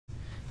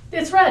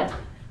It's red.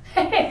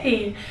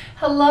 Hey,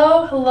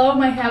 hello,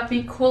 my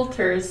happy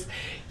quilters.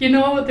 You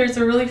know, there's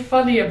a really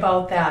funny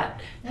about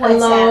that.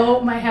 Hello,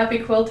 my happy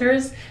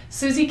quilters.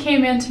 Susie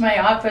came into my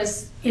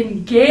office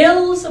in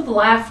gales of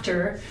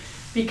laughter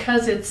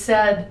because it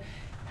said,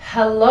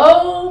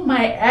 hello,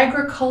 my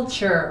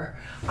agriculture.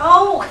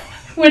 Oh.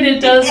 When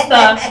it does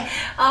the...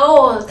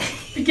 Oh.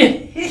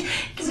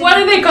 What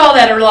do they call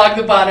that along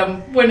the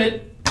bottom? When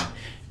it...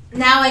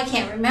 Now I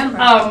can't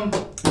remember.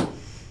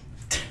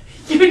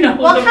 You know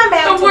we'll come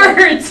back the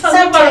words.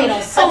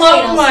 Subtitles.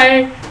 Hello,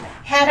 my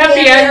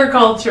happy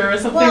agriculture or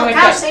something like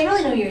that. Well, gosh, I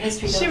really know your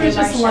history. She was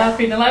just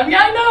laughing and laughing.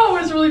 Yeah, I know.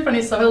 It was really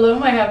funny. So hello,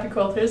 my happy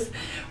quilters.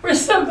 We're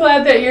so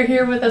glad that you're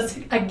here with us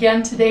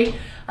again today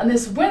on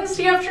this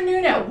Wednesday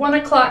afternoon at 1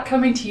 o'clock,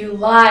 coming to you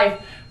live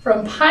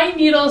from Pine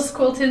Needles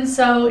Quilt and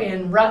Sew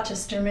in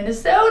Rochester,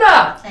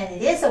 Minnesota. And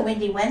it is a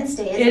windy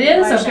Wednesday, isn't it? It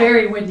is a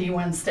very windy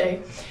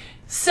Wednesday.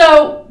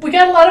 So we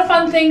got a lot of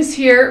fun things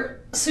here.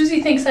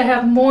 Susie thinks I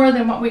have more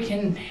than what we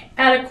can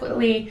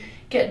adequately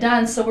get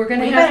done, so we're going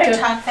to have to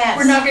talk fast.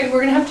 We're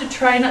going to have to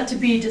try not to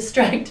be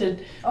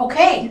distracted.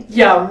 Okay.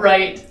 Yeah,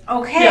 right.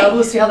 Okay. Yeah,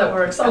 we'll see how that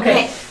works.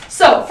 Okay.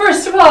 So,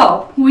 first of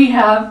all, we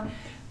have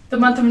the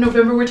month of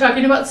November. We're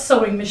talking about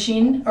sewing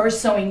machine or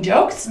sewing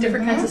jokes,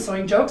 different kinds of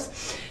sewing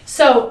jokes.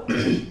 So,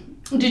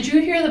 did you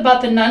hear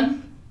about the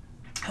nun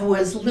who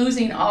was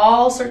losing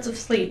all sorts of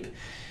sleep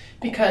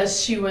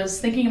because she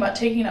was thinking about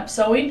taking up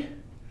sewing?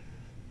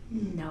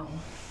 No.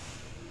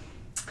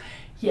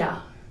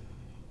 Yeah.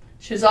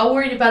 She was all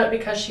worried about it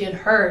because she had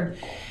heard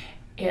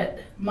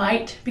it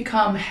might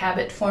become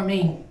habit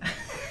forming.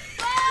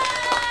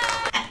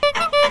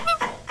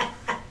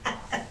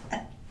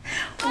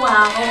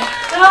 Wow.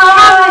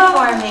 Habit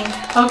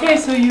forming. Okay,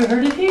 so you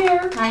heard it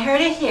here. I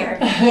heard it here.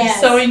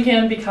 Yes. Sewing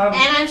can become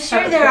And I'm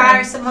sure there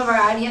are some of our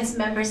audience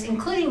members,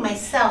 including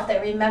myself,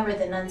 that remember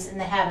the nuns and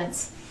the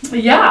habits.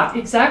 Yeah,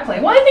 exactly.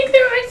 Well, I think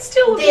there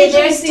still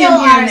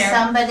are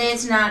some, but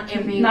it's not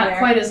everywhere. Not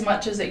quite as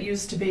much as it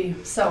used to be.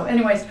 So,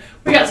 anyways,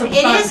 we got some fun.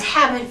 It is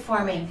habit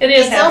forming. It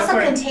is It's habit also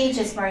forming.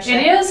 contagious, Marcia.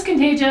 It is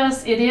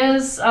contagious. It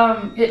is.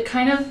 It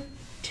kind of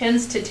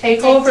tends to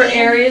take over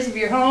areas of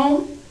your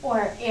home.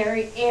 Or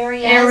areas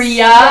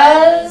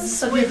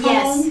of your home.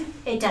 Yes,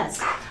 it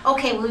does.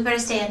 Okay, well, we better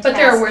stay on task. But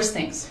there are worse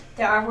things.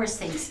 There are worse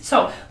things.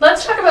 So,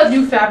 let's talk about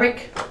new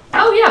fabric.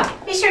 Oh, yeah.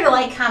 Be sure to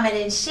like, comment,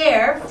 and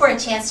share for a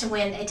chance to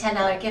win a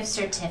 $10 gift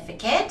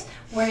certificate.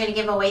 We're going to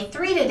give away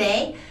 3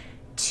 today,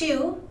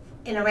 2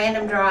 in a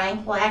random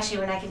drawing. Well, actually,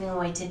 we're not giving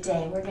away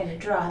today. We're going to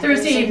draw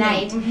Thursday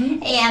night.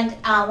 And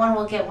one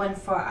will get one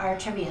for our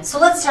trivia. So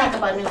let's talk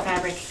about new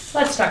fabric.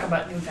 Let's talk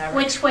about new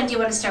fabric. Which one do you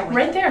want to start with?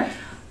 Right there.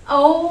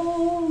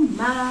 Oh,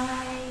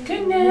 my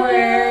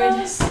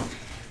goodness. word.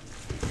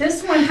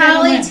 This one,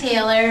 Holly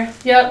Taylor.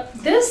 Yep,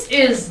 this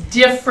is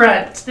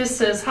different. This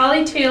is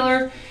Holly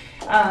Taylor.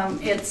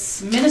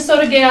 It's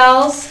Minnesota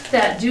gals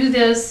that do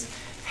this,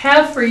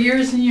 have for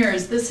years and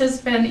years. This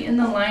has been in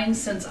the line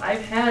since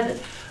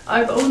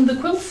I've owned the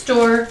quilt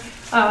store,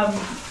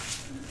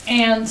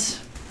 and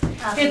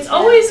it's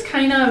always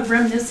kind of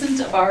reminiscent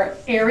of our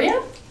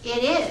area.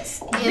 It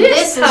is. And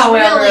this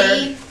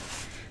however,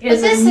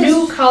 is a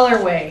new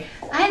colorway.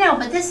 I know,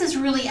 but this is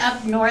really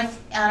up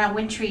north on a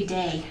wintry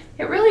day.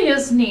 It really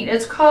is neat.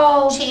 It's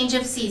called Change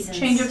of Seasons.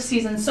 Change of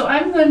Seasons. So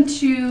I'm going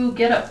to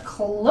get up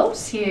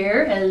close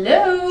here,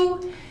 hello,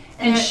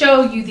 and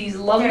show you these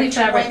lovely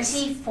fabrics.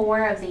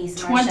 24 of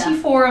these, Marcia.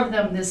 24 of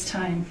them this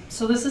time.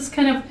 So this is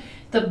kind of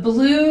the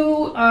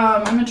blue,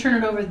 I'm going to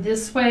turn it over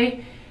this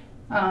way,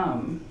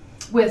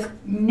 with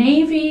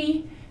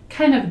navy,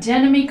 kind of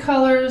denim-y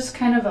colors,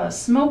 kind of a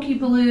smoky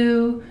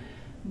blue,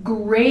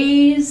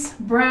 grays,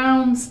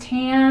 browns,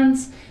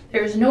 tans.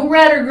 There's no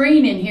red or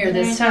green in here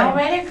this time. No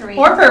red or green.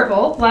 Or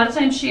purple. A lot of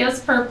times she has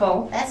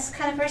purple. That's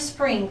kind of her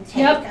spring take.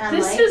 Yep,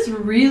 this is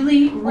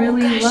really,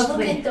 really lovely.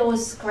 lovely. Look at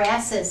those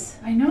grasses.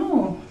 I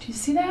know. Do you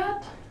see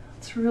that?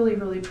 It's really,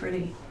 really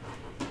pretty.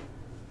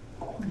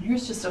 And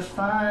here's just a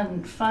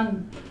fun,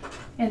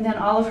 and then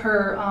all of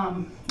her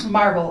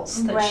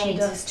marbles that she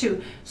does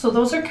too. So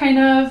those are kind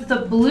of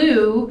the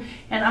blue,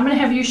 and I'm going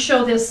to have you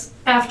show this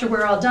after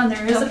we're all done.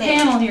 There is a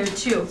panel here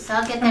too. So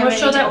I'll get that and we'll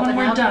ready show to that when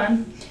we're up.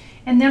 done.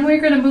 And then we're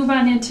going to move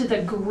on into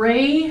the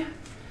gray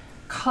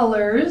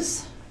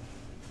colors.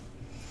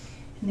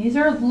 And these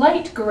are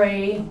light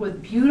gray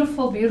with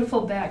beautiful,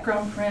 beautiful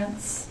background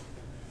prints.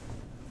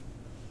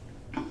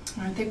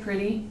 Aren't they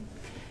pretty?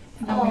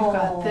 And then we've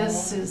got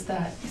this,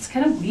 it's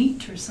kind of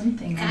wheat or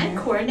something. Kind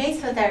of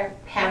coordinates with our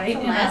pack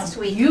from last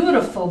week.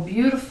 Beautiful,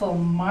 beautiful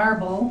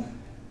marble.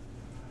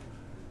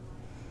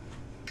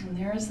 And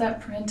there's that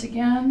print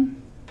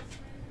again.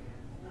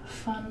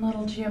 Fun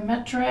little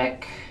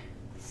geometric.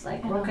 It's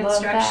like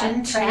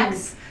construction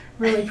tracks.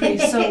 Really pretty.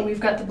 So we've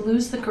got the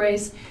blues, the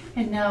grays,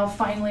 and now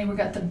finally we've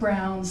got the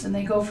browns, and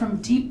they go from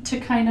deep to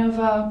kind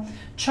of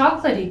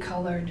chocolatey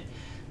colored.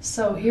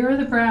 So here are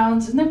the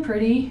browns, isn't that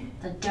pretty?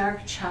 The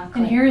dark chocolate.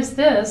 And here is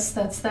this,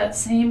 that's that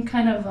same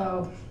kind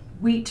of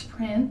wheat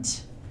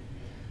print,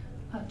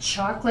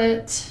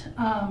 chocolate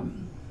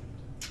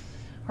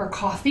or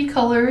coffee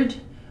colored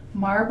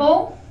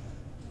marble.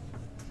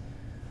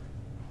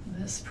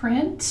 This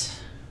print.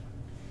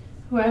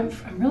 Ooh,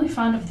 I'm really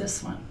fond of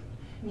this one.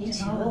 Me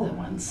too. All of the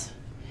ones.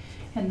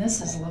 And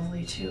this is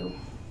lovely too.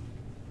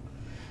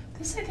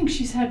 This I think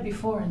she's had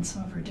before in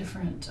some of her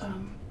different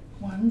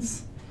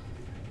ones.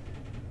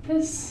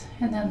 This,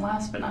 and then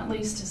last but not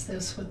least is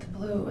this with the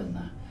blue and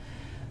the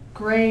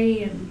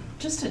gray and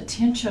just a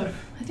tinge of,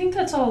 I think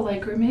that's all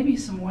light gray, maybe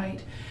some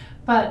white.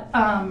 But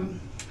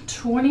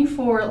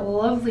 24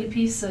 lovely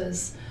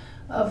pieces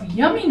of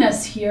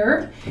yumminess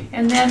here.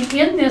 And then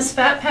in this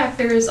fat pack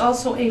there is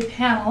also a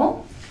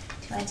panel.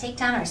 Do you want to take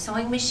down our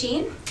sewing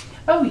machine?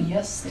 Oh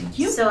yes, thank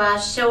you. So I'll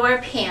show our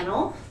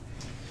panel.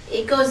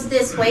 It goes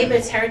this way, but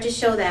it's hard to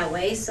show that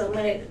way, so I'm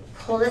going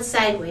to hold it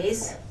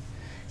sideways.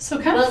 So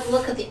kind of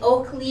look at the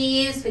oak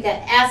leaves. We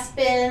got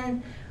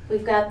aspen.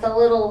 We've got the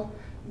little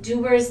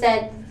dubers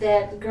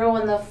that grow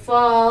in the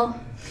fall.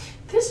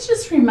 This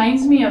just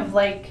reminds me of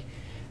like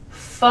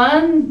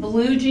fun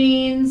blue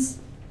jeans.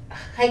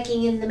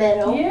 Hiking in the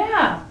meadow.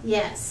 Yeah.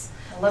 Yes.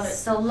 I love it.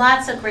 So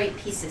lots of great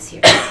pieces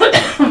here.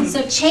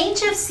 So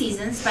Change of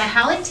Seasons by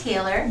Holly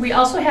Taylor. We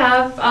also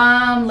have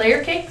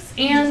layer cakes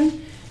and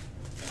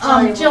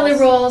jelly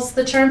rolls. rolls.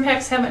 The charm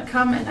packs haven't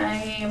come, and I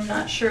am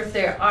not sure if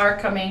they are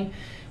coming.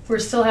 We're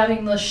still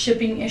having those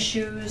shipping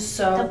issues,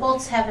 so. The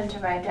bolts haven't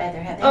arrived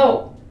either, have they?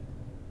 Oh.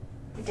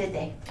 Did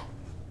they?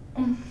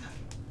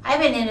 I've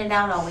been in and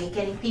out all week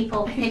getting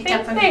people picked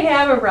up. I think they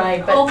have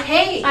arrived, but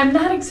okay. I'm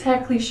not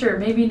exactly sure.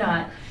 Maybe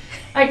not.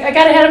 I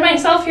got ahead of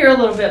myself here a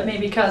little bit,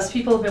 maybe because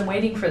people have been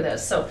waiting for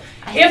this. So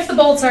if the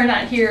bolts are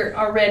not here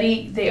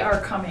already, they are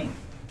coming.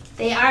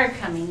 They are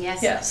coming,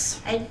 yes.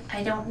 Yes.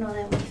 I don't know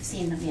that we've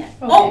seen them yet.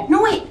 Okay. Oh,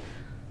 no, wait.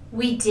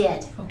 We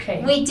did.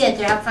 Okay. We did.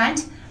 They're out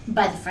front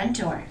by the front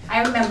door.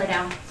 I remember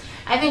now.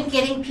 I've been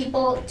getting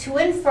people to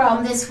and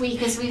from this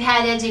week as we've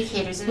had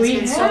educators, and it's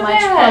been so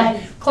much fun.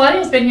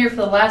 Claudia's been here for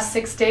the last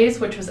 6 days,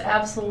 which was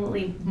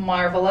absolutely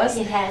marvelous.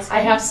 It has been.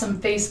 I have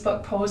some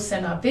Facebook posts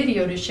and a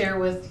video to share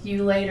with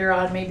you later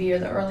on, maybe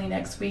the early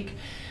next week.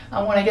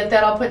 When I get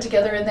that all put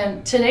together, and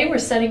then today we're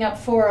setting up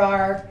for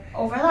our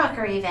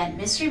Overlocker event,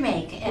 Mystery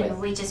Make, and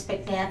we just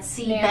picked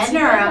Nancy Nancy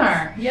Bednar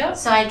up. Bednar. Yep.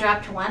 So I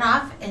dropped one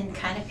off and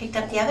kind of picked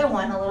up the other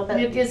one a little bit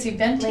It is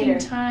eventing later.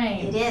 time.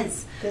 It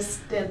is.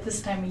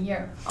 This time of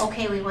year.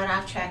 Okay, we went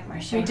off track,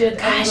 Marcia. We did a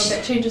Gosh. little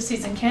bit. Change of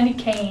season. Candy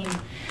cane.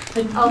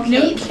 The Okay,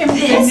 new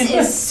this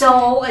is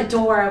so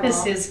adorable.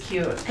 This is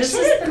cute. I This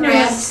should is have the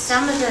grabbed newest.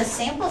 some of the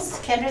samples.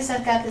 Kendra's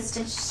have got the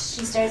stitch.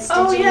 She started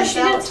stitching Oh yeah, this she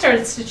out. did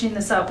start stitching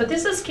this out. But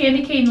this is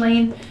Candy Cane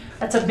Lane.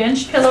 That's a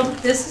bench pillow.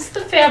 This is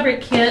the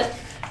fabric kit.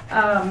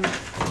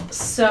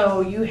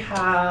 So you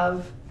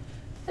have,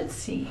 let's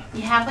see.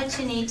 You have what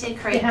you need to You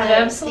create have the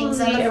absolutely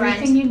things on the front.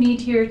 everything you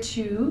need here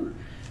too.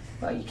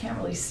 Well, you can't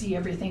really see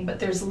everything, but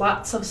there's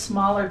lots of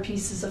smaller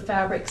pieces of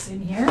fabrics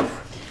in here.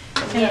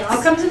 And it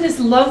all comes in this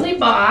lovely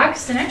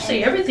box, and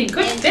actually everything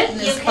could fit in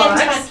this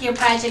box. You can tuck your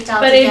project all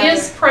But together. it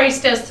is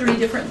priced as 3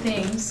 different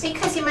things.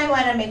 Because you might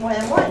want to make more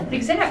than one.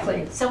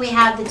 Exactly. So we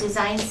have the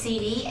design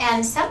CD,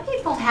 and some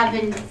people have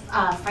been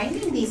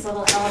framing these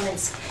little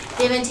elements.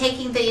 They've been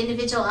taking the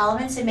individual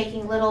elements and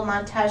making little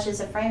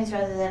montages of frames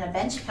rather than a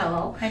bench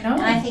pillow. I know.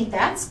 And I think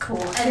that's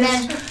cool. And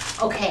It's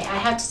then, okay, I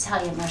have to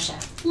tell you, Marcia,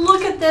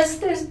 look at this.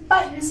 There's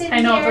buttons in here.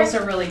 I know, those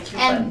are really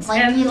cute And ones.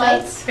 blinky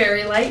lights.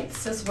 Fairy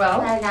lights as well.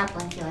 They're not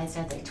blinky lights,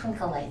 are they?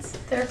 Twinkle lights.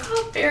 They're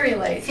called fairy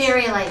lights.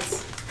 Fairy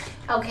lights.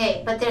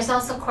 Okay, but there's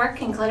also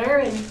cork and glitter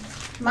and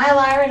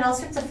mylar and all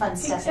sorts of fun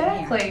stuff in here.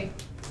 Exactly.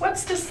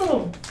 What's this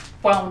little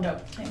wound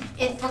up thing?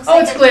 It looks Oh,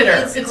 like it's glitter.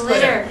 It's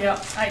glitter.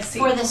 Yep, I see.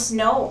 For the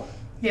snow.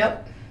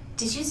 Yep.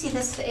 Did you see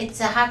this? It's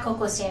a hot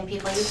cocoa stand,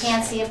 people. You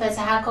can't see it, but it's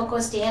a hot cocoa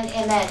stand,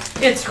 and that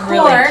It's cork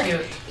really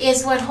cute.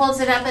 is what holds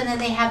it up, and then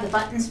they have the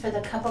buttons for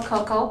the cup of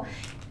cocoa.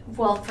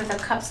 Well, for the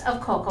cups of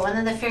cocoa, and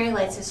then the fairy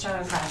lights are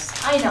strung across.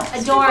 I know,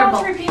 adorable.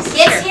 all 3 pieces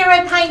It's here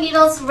at Pine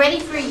Needles,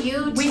 ready for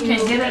you to We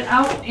can get it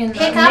out in the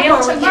pick up, mail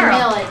or we tomorrow. can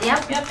mail it.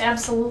 Yep. Yep,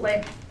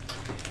 absolutely.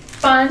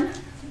 Fun.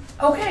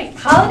 Okay,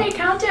 holiday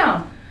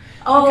countdown.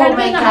 Oh Kind of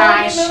my in the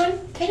holiday gosh!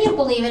 mood. Can you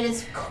believe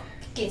it?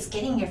 It's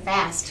getting here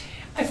fast.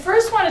 I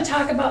first want to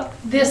talk about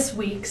this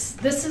week's.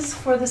 This is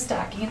for the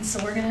stockings,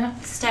 so we're gonna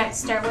Start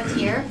with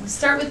here.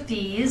 start with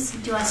these. Do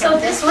you want to So start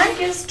with this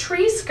week is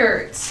tree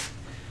skirts.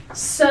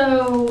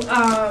 So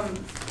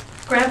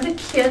grab the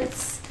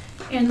kits,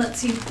 and let's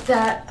see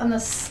that on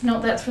this. No,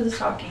 that's for the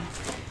stocking.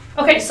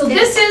 Okay, so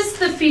this is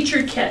the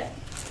featured kit.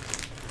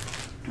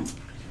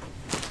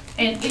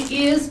 And it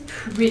is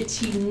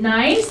pretty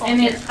nice,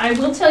 and I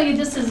will tell you,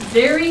 this is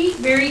very,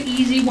 very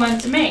easy one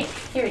to make.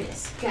 Here it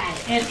is. Got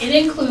it. And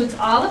it includes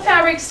all the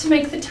fabrics to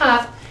make the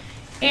top,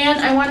 and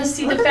I want to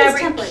see Look the at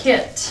this fabric template.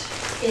 kit.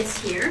 It's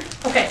here.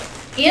 Okay,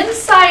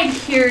 inside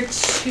here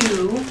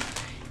too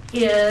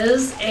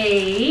is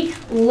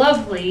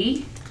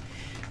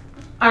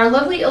our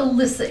lovely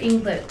Alyssa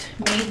Inglet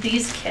made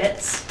these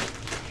kits.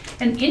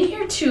 And in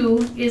here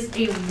too is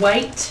a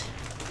white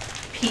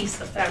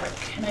piece of fabric.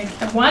 And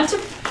I want to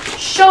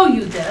show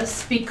you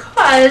this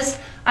because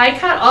I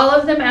cut all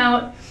of them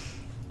out.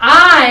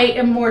 I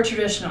am more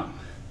traditional.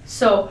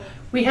 So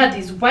we had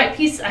these white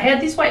pieces, I had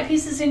these white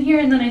pieces in here,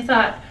 and then I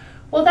thought,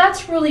 well,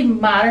 that's really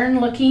modern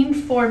looking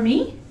for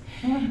me.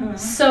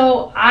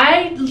 So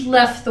I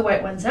left the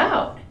white ones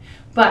out.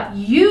 But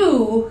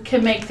you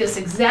can make this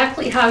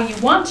exactly how you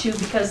want to,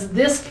 because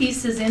this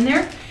piece is in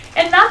there.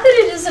 And not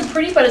that it isn't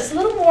pretty, but it's a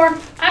little more,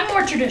 I'm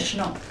more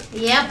traditional.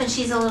 Yep, and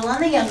she's a little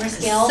on the younger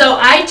scale. So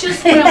I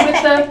just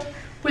went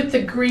with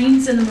the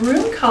greens and the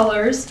maroon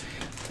colors,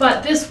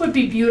 but this would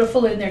be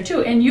beautiful in there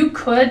too. And you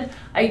could,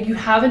 you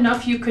have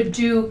enough, you could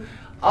do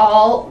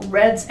all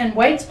reds and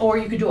whites, or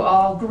you could do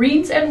all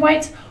greens and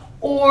whites,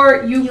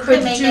 or you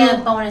could make do a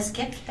bonus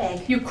gift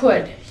bag. You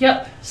could,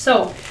 yep.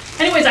 So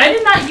anyways, I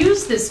did not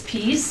use this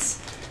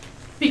piece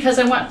because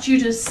I want you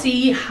to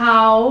see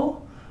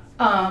how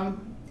you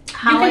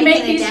can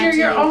make these here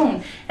your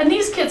own. And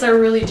these kits are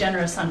really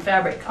generous on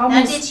fabric,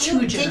 almost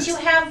too generous. Did you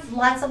have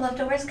lots of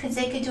leftovers? Because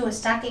they could do a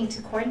stocking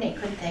to coordinate,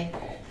 couldn't they?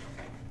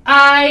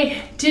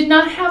 I did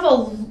not have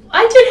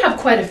I did have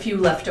quite a few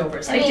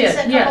leftovers. I did,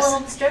 a couple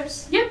little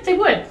strips? Yep, they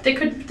would. They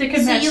could match some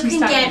stockings. So you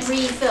can get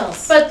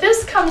refills. But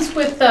this comes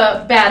with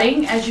the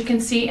batting, as you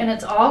can see, and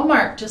it's all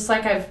marked, just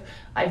like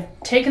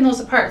I've taken those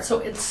apart. So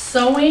it's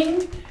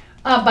sewing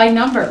by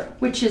number,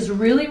 which is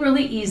really,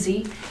 really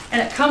easy.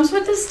 And it comes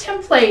with this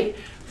template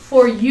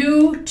for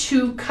you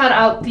to cut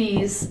out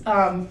these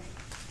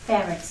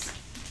fabrics.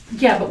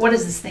 Yeah, but what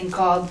is this thing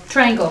called?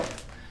 Triangle.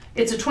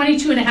 It's a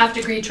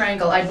 22.5-degree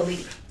triangle, I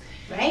believe.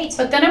 Right.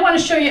 But then I want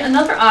to show you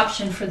another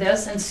option for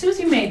this. And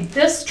Susie made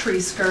this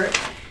tree skirt.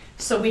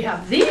 So we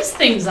have these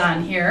things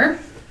on here.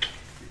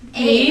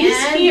 These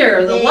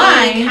here, the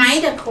lines. They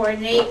kind of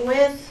coordinate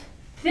with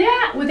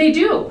that. Well, they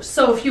do.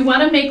 So if you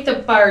want to make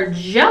the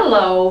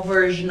Bargello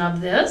version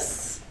of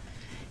this,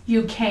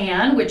 you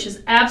can, which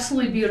is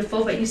absolutely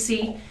beautiful. But you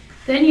see,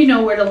 then you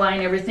know where to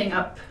line everything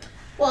up.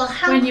 Well,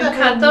 how when you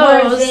cut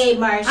those, they,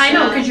 Marcia? I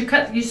know,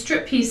 because you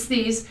strip piece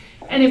these.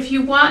 And if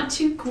you want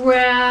to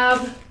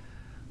grab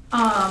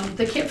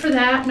the kit for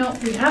that, no,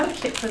 we have a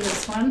kit for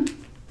this one.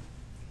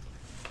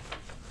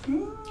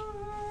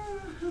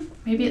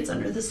 Maybe it's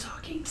under the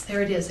stockings.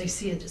 There it is. I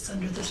see it. It's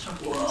under the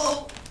stockings.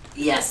 Whoa.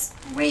 Yes,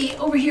 right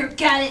over here.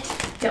 Got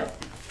it.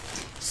 Yep.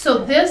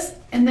 So this,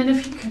 and then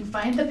if you can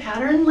find the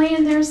pattern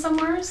laying there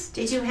somewhere.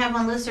 Did you have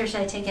one loose or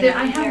should I take it out?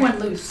 I have one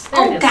loose. There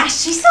oh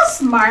gosh, she's so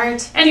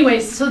smart.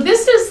 Anyways, so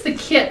this is the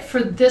kit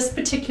for this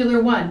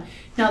particular one.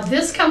 Now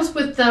this comes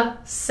with the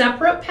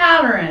separate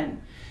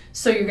pattern.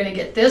 So you're going to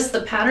get this,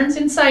 the pattern's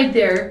inside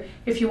there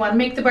if you want to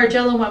make the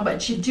Bargello one,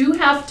 but you do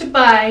have to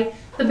buy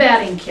the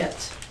batting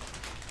kit.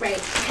 Right.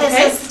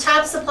 Because the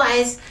top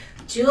supplies,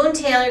 June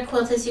Taylor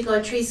Quilt As You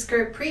Go Tree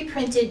Skirt,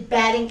 pre-printed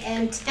batting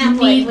and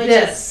template. You need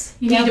this.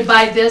 You need to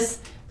buy this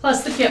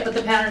plus the kit, but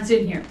the pattern's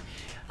in here.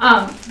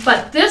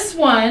 But this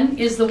one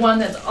is the one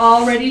that's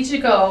all ready to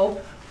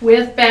go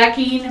with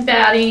backing,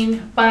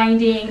 batting,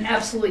 binding,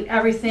 absolutely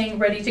everything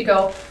ready to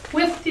go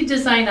with the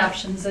design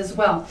options as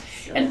well.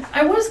 And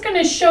I was going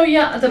to show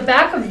you the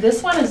back of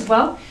this one as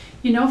well.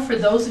 You know, for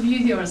those of you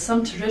who are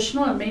some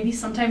traditional and maybe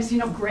sometimes, you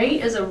know, gray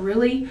is a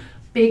really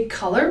big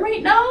color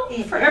right now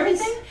for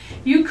everything.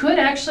 You could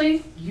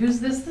actually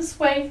use this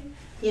way.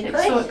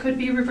 So it could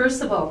be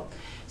reversible.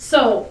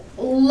 So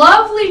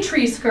lovely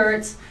tree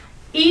skirts,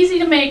 easy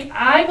to make.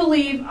 I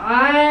believe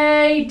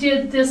I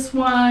did this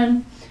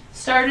one,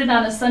 started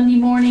on a Sunday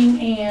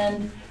morning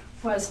and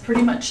was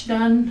pretty much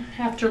done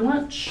after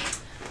lunch.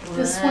 Wow.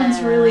 This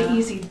one's really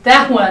easy.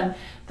 That one,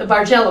 the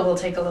Bargello, will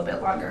take a little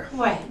bit longer.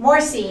 Right,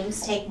 more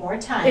seams take more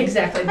time.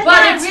 Exactly,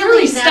 but it's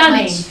really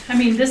stunning. I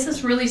mean, this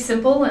is really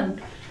simple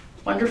and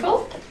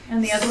wonderful,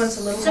 and the other one's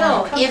a little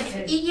more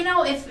complicated.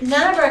 So, if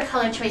none of our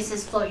color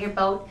choices float your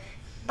boat,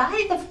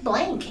 buy the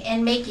blank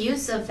and make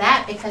use of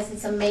that because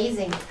it's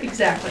amazing.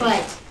 Exactly.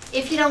 But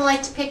if you don't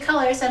like to pick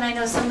colors, and I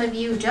know some of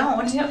you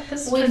don't,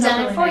 we've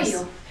done it for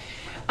you.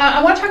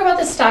 I want to talk about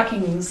the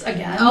stockings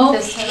again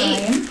this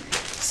time.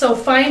 So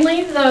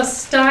finally, the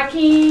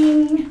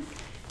stocking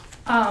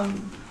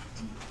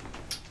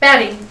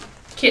batting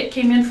kit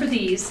came in for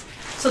these.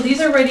 So these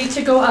are ready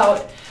to go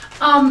out.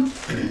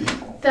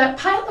 That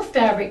pile of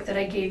fabric that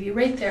I gave you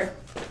right there.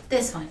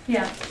 This one.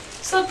 Yeah.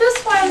 So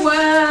this one,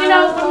 you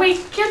know, when we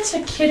get to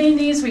kitting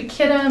these, we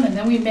kit them and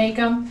then we make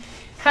them.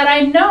 Had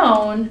I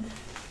known,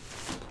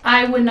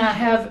 I would not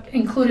have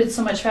included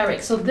so much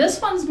fabric. So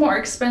this one's more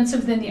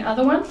expensive than the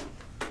other one.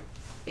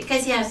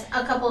 Because he has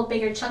a couple of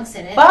bigger chunks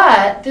in it.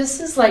 But this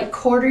is like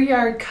 1/4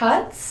 yard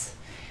cuts.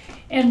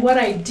 And what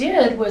I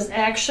did was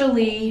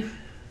actually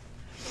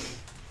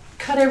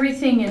cut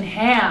everything in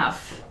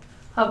half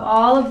of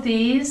all of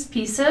these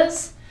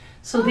pieces.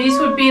 So these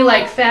would be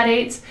like fat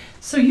 8s.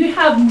 So you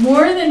have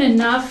more than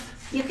enough.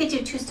 You could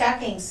do 2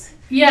 stockings.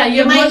 Yeah,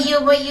 but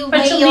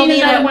you'll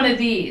need another one of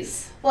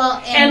these.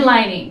 Well, and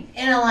lining.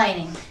 And a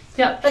lining.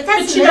 Yep. But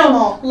that's you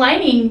minimal. know,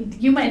 lining,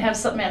 you might have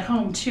something at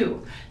home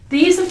too.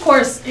 These, of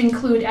course,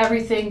 include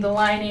everything, the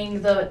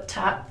lining, the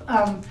top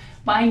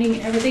binding,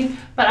 everything.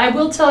 But I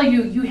will tell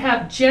you, you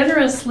have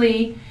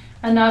generously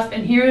enough,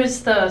 and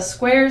here's the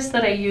squares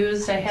that I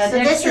used. I had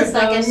extra of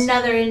those. So this is like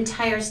another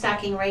entire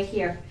stocking right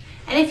here.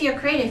 And if you're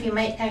creative, you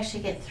might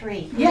actually get 3.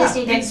 You Yeah, just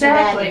need extra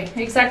batting.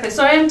 exactly.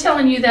 So I am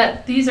telling you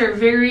that these are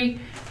very,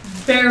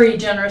 very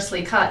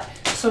generously cut.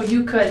 So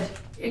you could,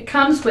 it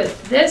comes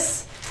with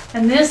this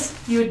and this.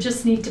 You would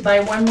just need to buy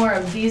one more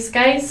of these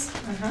guys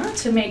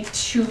to make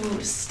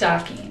 2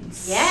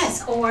 stockings.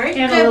 Yes, or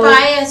you could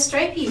buy a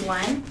stripy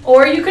one.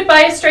 Or you could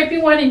buy a stripy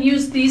one and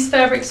use these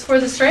fabrics for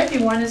the stripy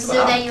one as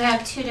well. So that you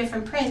have 2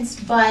 different prints,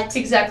 but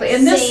exactly.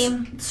 And this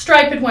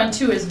striped one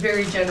too is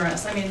very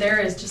generous. I mean, there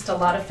is just a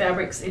lot of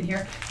fabrics in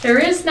here. There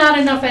is not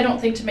enough, I don't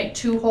think, to make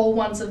 2 whole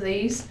ones of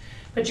these,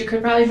 but you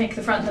could probably make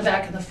the front and the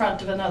back and the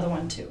front of another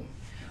one too.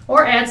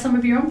 Or add some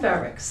of your own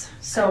fabrics.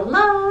 So I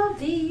love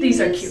these.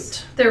 These are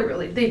cute.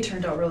 They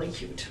turned out really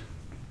cute.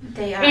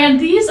 They are. And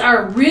these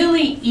are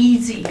really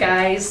easy,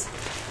 guys.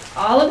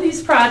 All of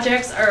these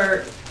projects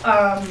are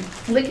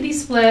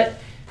lickety-split,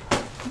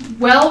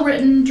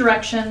 well-written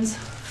directions,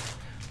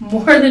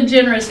 more than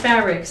generous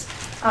fabrics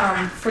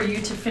for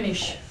you to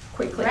finish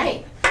quickly.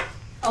 Right.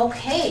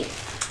 Okay.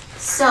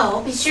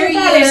 So be sure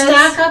you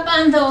stock up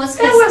on those.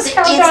 That was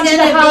countdown to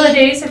the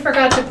holidays. I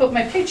forgot to put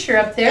my picture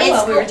up there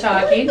while we were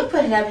talking. You can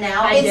put it up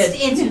now.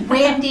 It's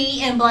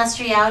windy and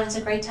blustery out. It's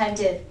a great time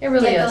to get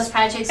those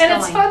projects going.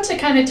 And it's fun to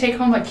kind of take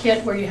home a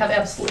kit where you have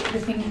absolutely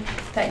everything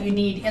that you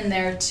need in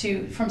there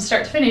from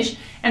start to finish.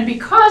 And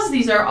because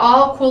these are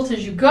all quilt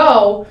as you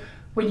go,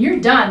 when you're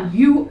done,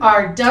 you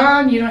are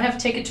done. You don't have to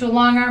take it to a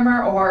long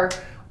armor or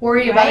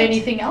worry about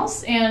anything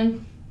else.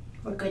 And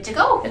we're good to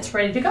go. It's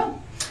ready to go.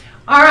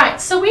 All right,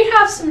 so we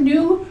have some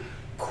new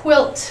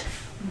quilt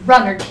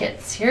runner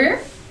kits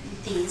here.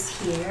 These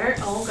here,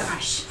 oh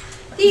gosh.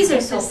 These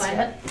are so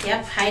fun.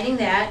 Yep, hiding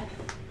that.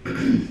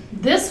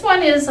 This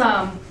one is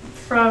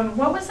from,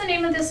 what was the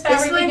name of this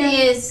fabric? This one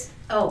is,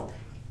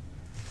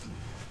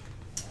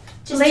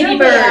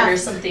 Ladybird or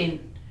something.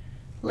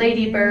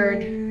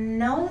 Ladybird.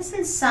 No, this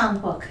is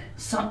Songbook.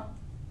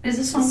 Is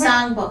this Songbook?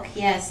 Songbook,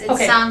 yes. It's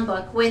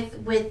Songbook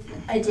with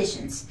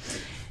additions.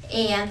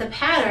 And the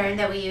pattern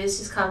that we use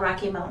is called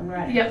Rocky Mountain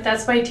Runner. Yep,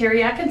 that's by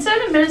Terry Atkinson,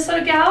 a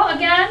Minnesota gal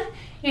again.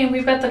 And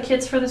we've got the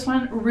kits for this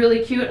one,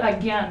 really cute.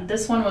 Again,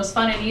 this one was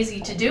fun and easy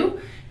to do.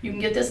 You can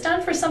get this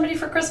done for somebody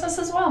for Christmas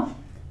as well.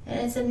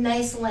 And it's a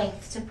nice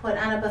length to put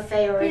on a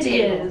buffet or a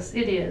table.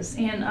 It is.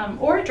 And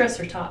or a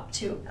dresser top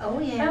too. Oh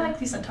yeah. I like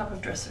these on top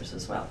of dressers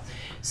as well.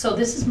 So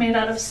this is made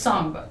out of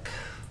Songbook.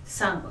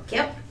 Songbook,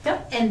 yep.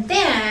 And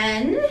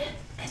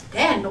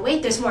then, but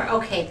wait, there's more.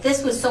 Okay,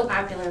 this was so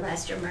popular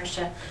last year,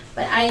 Marcia,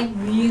 but I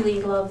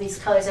really love these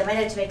colors. I might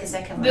have to make a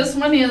second one. This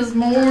one is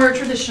more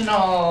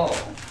traditional.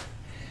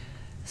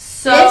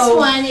 So this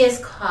one is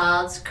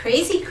called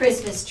Crazy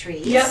Christmas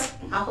Trees. Yep.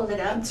 I'll hold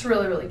it up. It's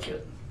really, really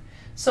cute.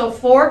 So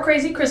 4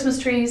 crazy Christmas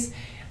trees.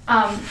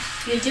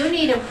 You do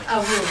need a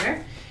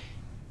ruler.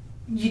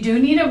 You do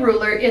need a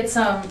ruler. It's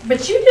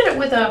but you did it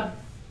with a.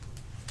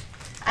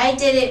 I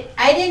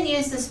didn't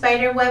use the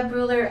spider web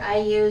ruler. I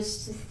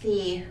used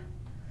the.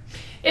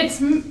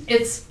 It's meant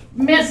is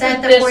that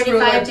for the this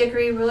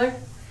 45-degree ruler?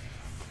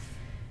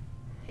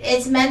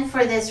 It's meant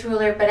for this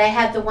ruler, but I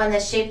had the one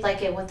that's shaped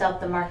like it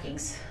without the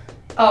markings.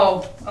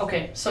 Oh,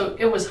 okay. So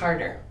it was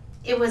harder.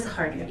 It was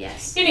harder,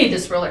 yes. You need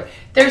this ruler.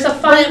 There's a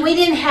fun. But we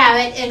didn't have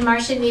it, and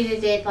Marcia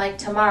needed it like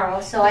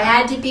tomorrow, so I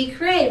had to be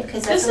creative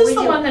because that's what we do. This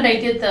is the one that I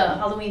did the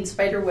Halloween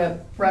spider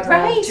web runner.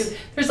 Right. To.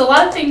 There's a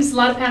lot of things, a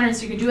lot of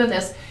patterns you can do in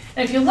this.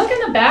 And if you look in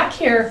the back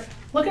here,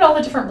 look at all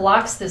the different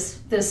blocks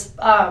this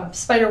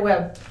spider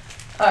web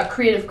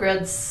Creative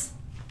Grids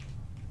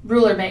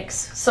ruler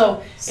makes.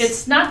 So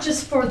it's not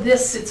just for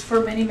this, it's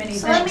for many, many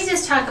things. So let me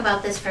just talk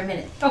about this for a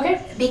minute.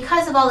 Okay.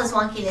 Because of all this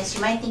wonkiness,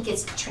 you might think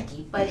it's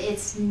tricky, but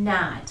it's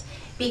not.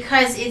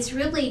 Because it's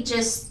really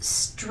just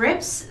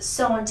strips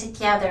sewn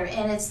together,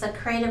 and it's the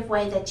creative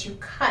way that you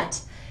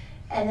cut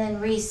and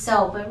then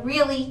re-sew. But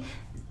really,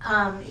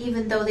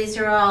 even though these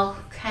are all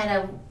kind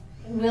of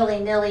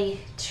willy-nilly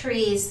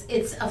trees,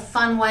 it's a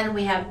fun one.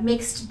 We have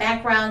mixed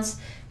backgrounds,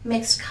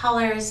 mixed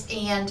colors,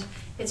 and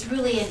it's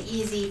really an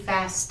easy,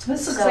 fast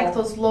This looks like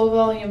those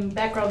low-volume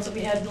backgrounds that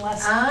we had in the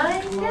last.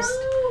 I know.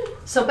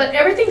 So, but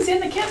everything's in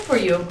the kit for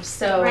you.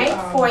 So right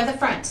for the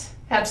front.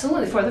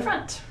 Absolutely for the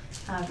front.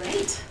 All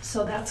right.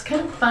 So that's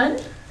kind of fun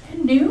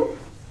and new.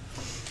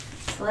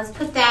 So let's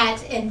put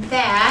that in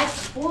that.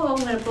 Whoa, I'm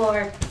going to blow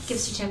our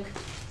gift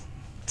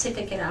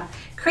certificate off.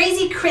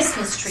 Crazy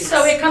Christmas trees.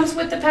 So it comes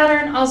with the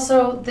pattern.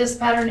 Also, this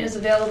pattern is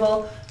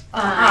available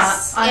on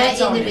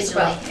its own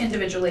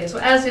individually as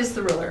well, as is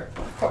the ruler,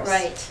 of course.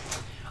 Right.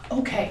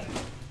 Okay.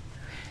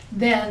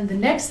 Then the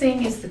next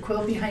thing is the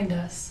quilt behind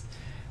us,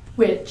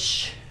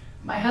 which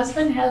my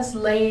husband has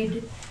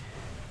laid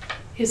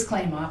his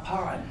claim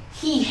upon.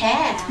 He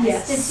has?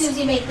 Yes. Did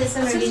Susie make this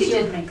one, or Susie did you?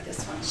 did make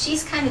this one.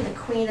 She's kind of the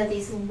queen of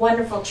these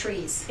wonderful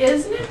trees.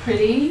 Isn't it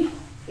pretty?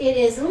 It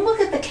is. And look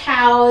at the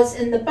cows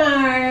in the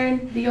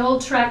barn. The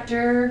old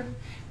tractor.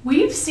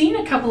 We've seen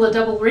a couple of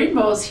double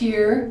rainbows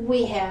here.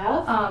 We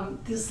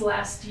have. This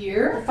last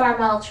year. The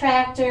Farmall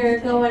tractor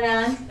going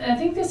on. I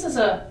think this is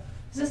a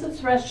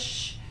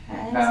thresh?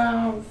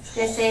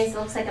 This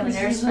looks like a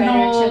manure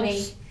spreader to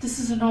me. This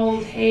is an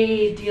old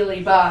hay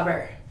dealy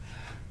bobber.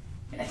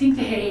 I think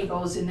the hay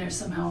goes in there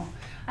somehow.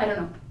 I don't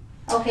know.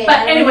 Okay,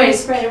 but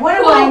anyways, what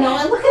do I know?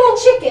 And look at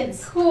the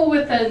chickens. Cool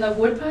with the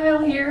wood pile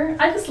here.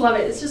 I just love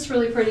it. It's just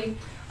really pretty.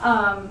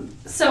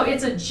 So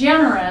it's a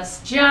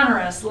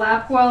generous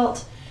lap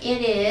quilt.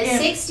 It is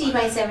 60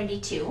 by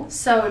 72.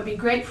 So it'd be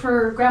great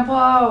for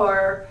Grandpa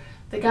or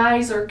the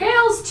guys or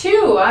gals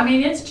too. I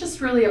mean, it's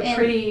just really a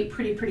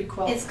pretty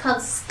quilt. It's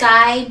called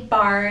Sky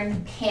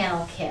Barn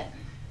Panel Kit.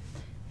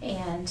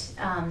 And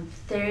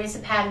there is a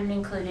pattern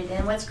included.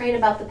 And what's great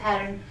about the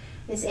pattern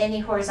is any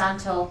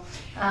horizontal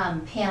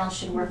panel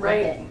should work with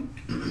it.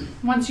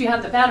 Once you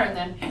have the pattern,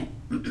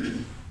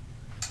 then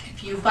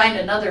if you find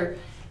another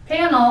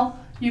panel,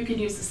 you can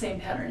use the same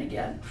pattern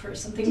again for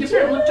something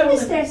different. Did you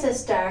notice there's a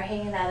star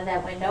hanging out of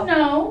that window?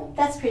 No.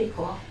 That's pretty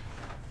cool.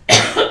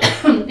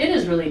 It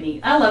is really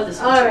neat. I love this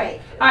one. All right.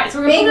 All right, so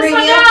we're going to put this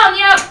one down.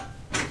 Yep.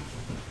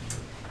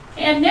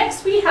 And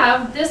next we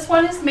have, this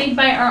one is made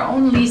by our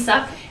own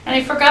Lisa. And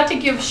I forgot to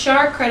give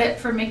Shar credit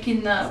for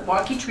making the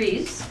walkie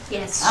trees.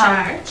 Yes,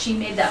 Shar. She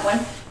made that one.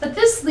 But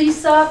this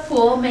Lisa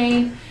Poole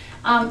made,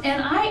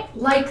 and I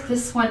like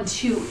this one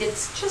too.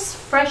 It's just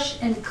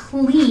fresh and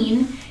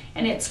clean.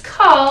 And it's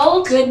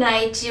called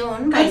Goodnight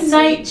June by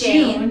Goodnight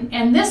June.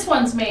 And this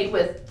one's made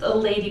with the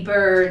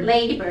Ladybird.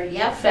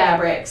 Yep.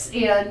 Fabrics.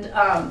 And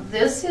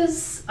this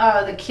is,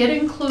 the kit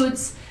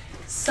includes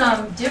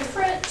some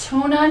different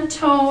tone-on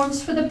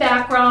tones for the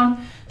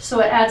background.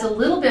 So it adds a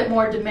little bit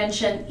more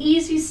dimension.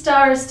 Easy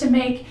stars to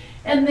make.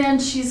 And then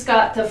she's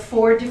got the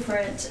 4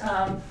 different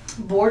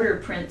border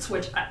prints,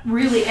 which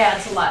really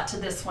adds a lot to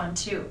this one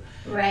too.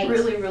 Right.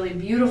 Really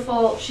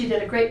beautiful. She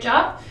did a great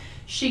job.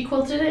 She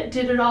quilted it,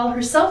 did it all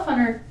herself on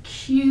her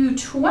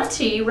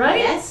Q20, right?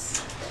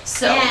 Yes.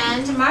 So.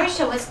 And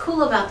Marcia, what's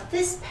cool about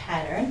this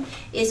pattern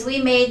is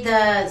we made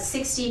the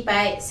 65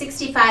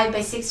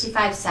 by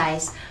 65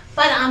 size,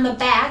 but on the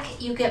back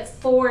you get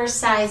 4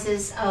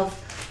 sizes of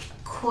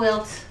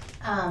quilt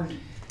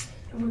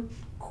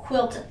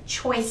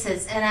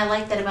choices, and I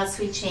like that about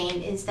Sweet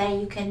Jane is that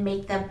you can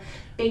make them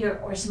bigger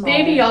or smaller.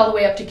 Maybe all the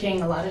way up to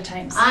king a lot of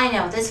times. I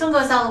know. This one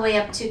goes all the way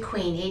up to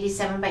queen,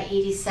 87 by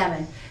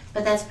 87.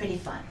 But that's pretty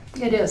fun.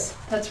 It is.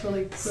 That's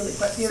really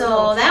quite beautiful.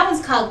 So that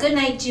one's called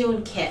Goodnight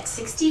June Kit,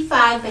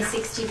 65 by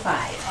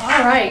 65.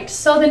 All right.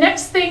 So the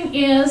next thing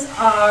is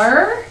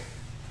our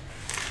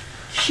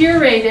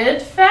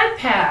curated fat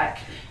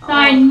pack. Now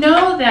I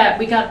know that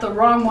we got the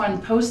wrong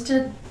one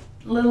posted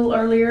a little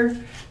earlier,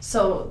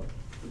 so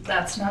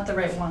that's not the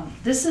right one.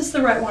 This is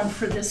the right one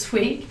for this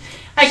week.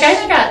 I kind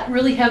of got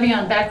really heavy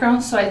on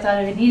background, so I thought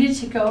I needed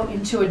to go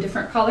into a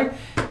different color.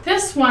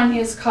 This one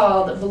is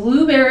called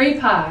Blueberry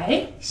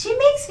Pie. She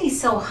makes me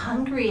so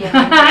hungry.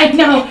 I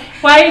know.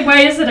 Why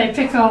is it I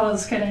pick all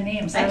those kind of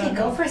names? I could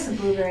go for some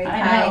blueberry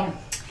pie. I know.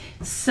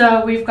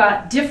 So we've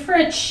got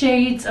different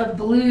shades of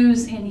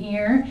blues in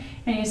here.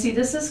 And you see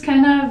this is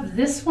kind of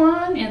this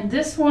one and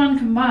this one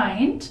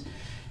combined.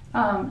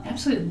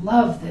 Absolutely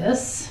love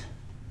this.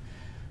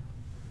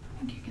 I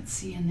think you can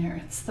see in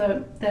there. It's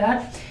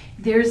that.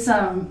 There's,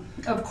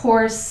 of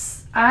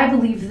course, I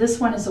believe this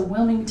one is a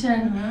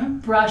Wilmington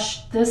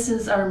brush. This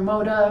is our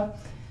Moda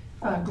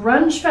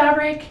grunge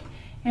fabric.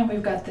 And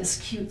we've got this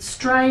cute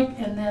stripe.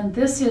 And then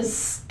this is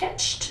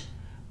sketched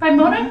by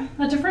Moda,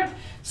 a different.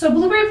 So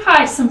Blueberry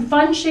Pie, some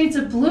fun shades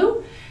of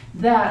blue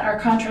that are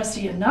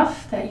contrasty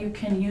enough that you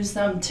can use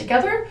them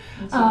together.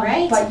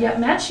 But yet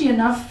matchy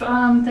enough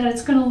that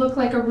it's going to look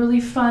like a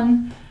really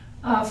fun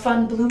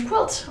blue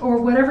quilt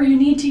or whatever you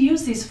need to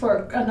use these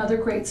for. Another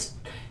great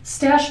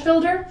stash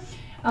builder,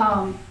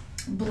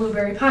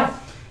 Blueberry Pie.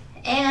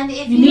 And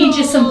if you need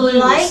just some blues.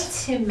 Like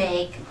to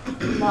make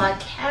log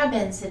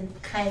cabins in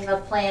kind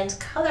of a bland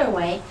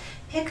colorway,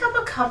 pick up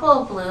a couple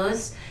of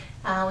blues.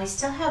 We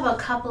still have a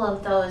couple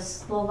of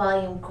those low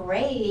volume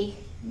gray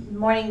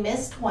morning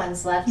mist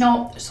ones left.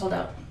 No, they're sold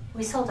out.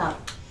 We sold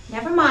out.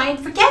 Never mind.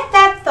 Forget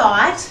that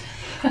thought.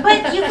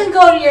 But you can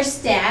go to your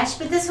stash.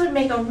 But this would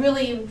make a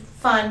really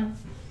fun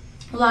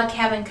log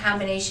cabin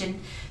combination.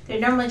 They're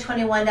normally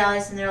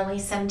 $21 and they're only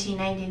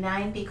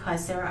 $17.99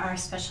 because they're our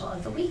special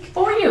of the week.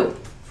 For you.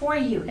 For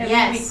you.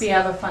 Every week we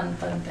have a fun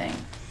thing.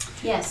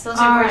 Yes, those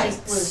are gorgeous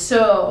blues.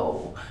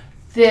 So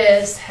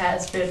this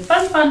has been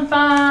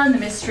fun. The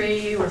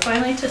mystery. We're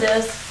finally to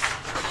this.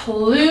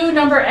 Clue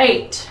number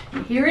 8.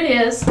 Here it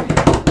is.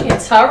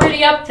 It's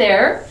already up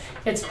there.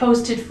 It's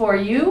posted for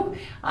you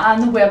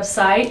on the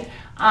website.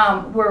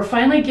 We're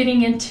finally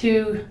getting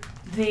into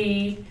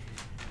the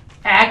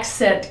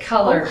accent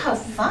color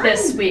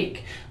this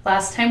week.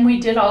 Last time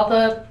we did all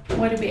the,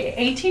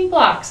 18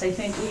 blocks I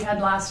think we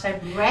had last time.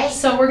 Right.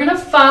 So we're going to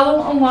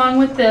follow along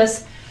with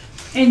this,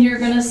 and you're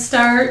going to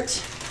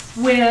start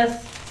with,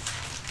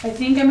 I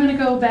think I'm going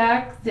to go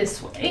back this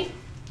way.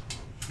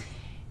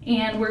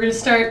 And we're going to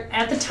start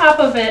at the top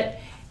of it,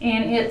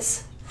 and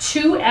it's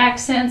 2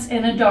 accents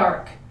and a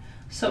dark.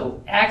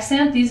 So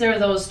accent, these are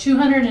those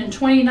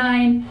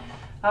 229.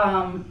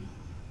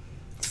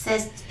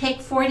 Says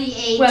pick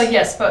 48. Well,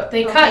 yes, but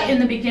they cut in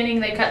the beginning.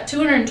 They cut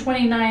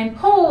 229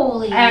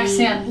 Holy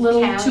accent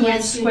little cow.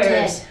 2-inch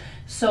squares.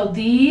 So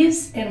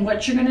these, and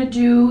what you're going to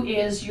do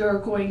is you're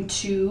going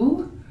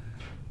to,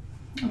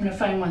 I'm going to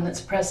find one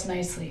that's pressed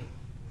nicely.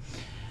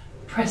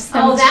 Press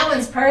them. Oh, that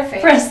one's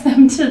perfect. Press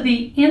them to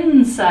the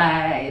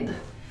inside.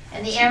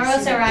 And the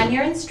arrows are on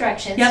your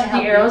instructions. Yep, the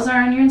arrows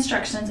are on your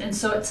instructions, and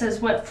so it says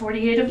what,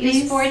 48 of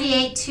these? Use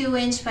 48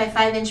 2-inch by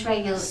 5-inch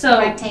rectangles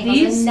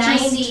These and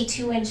 90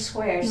 2-inch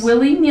squares.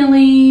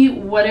 Willy-nilly,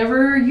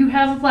 whatever you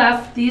have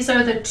left, these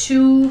are the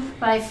 2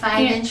 by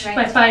 5-inch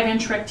by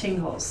 5-inch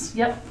rectangles.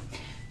 Yep.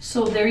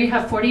 So there you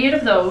have 48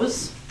 of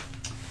those.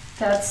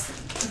 That's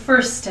the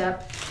first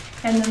step.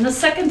 And then the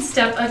second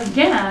step,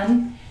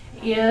 again,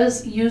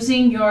 is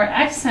using your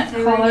accent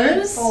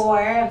colors.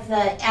 34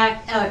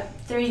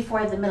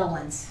 of the middle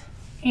ones.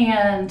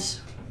 And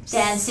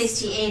then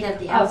 68 of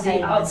the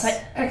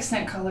outside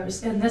accent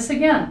colors. And this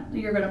again,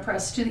 you're going to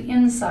press to the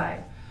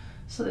inside.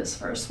 So this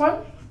first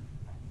one,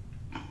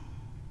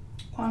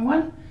 long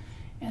one,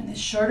 and this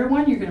shorter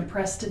one, you're going to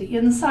press to the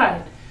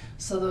inside.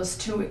 So those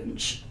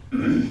 2-inch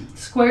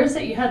squares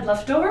that you had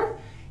left over,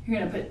 you're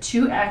going to put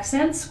 2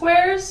 accent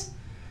squares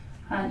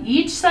on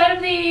each side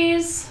of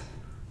these.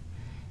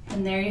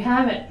 And there you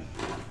have it.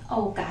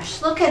 Oh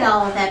gosh, look at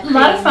all of that. A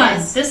lot of fun.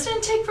 This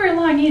didn't take very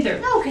long either.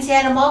 No, because you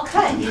had them all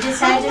cut. You just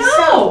had to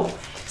sew.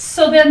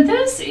 So then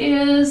this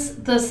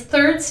is the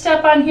third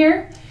step on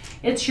here.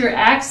 It's your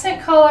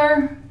accent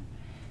color,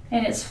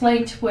 and it's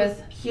flanked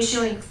with... You're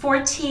doing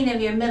 14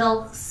 of your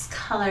middle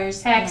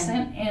colors.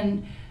 Accent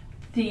and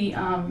the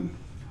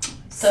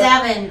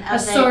 7 of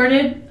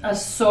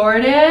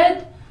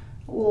assorted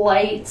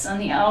lights on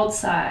the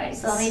outside.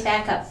 So let me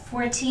back up.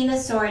 14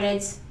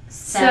 assorted.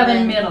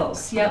 7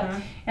 middles,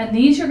 yep. And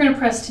these you're going to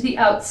press to the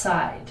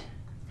outside.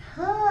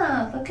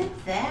 Huh, look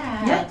at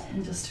that. Yep,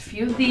 and just a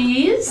few of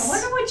these. I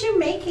wonder what you're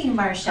making,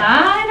 Marcia.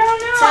 I don't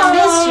know.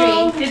 It's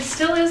a mystery. It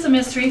still is a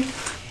mystery.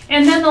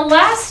 And then the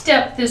last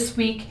step this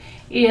week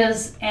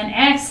is an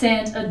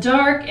accent, a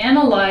dark and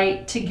a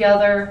light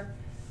together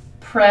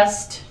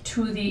pressed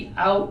to the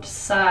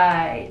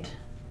outside.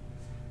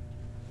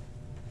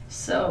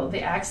 So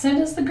the accent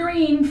is the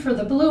green for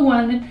the blue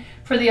one.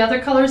 For the other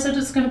colors, it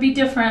is going to be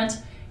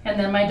different. And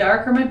then my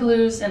dark are my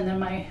blues, and then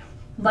my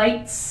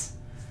lights.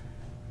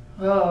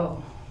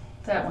 Oh,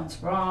 that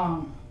one's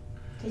wrong.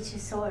 Did you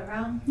sew it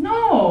wrong?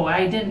 No,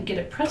 I didn't get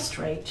it pressed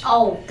right.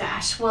 Oh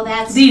gosh, well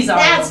that's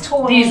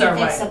totally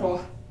fixable.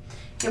 Right.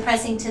 You're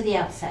pressing to the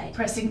outside.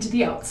 Pressing to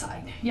the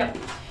outside, yep.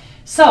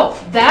 So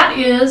that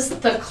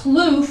is the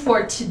clue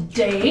for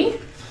today.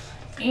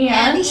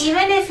 And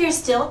even if you're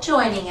still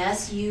joining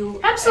us,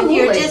 absolutely.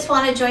 If you just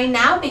want to join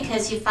now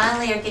because you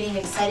finally are getting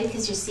excited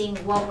because you're seeing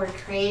what we're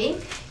creating,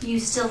 you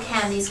still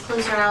can. These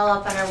clues are all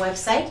up on our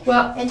website.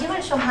 Well, and do you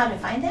want to show them how to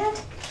find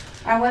that?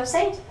 Our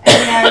website?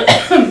 I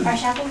mean our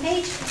shopping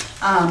page?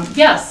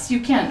 Yes, you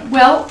can.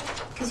 Well,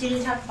 because you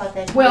didn't talk about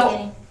that at the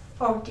beginning.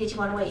 Or did you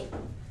want to wait?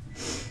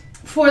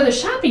 For the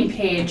shopping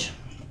page,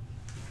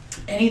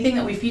 anything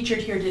that we featured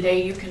here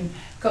today, you can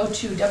go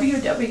to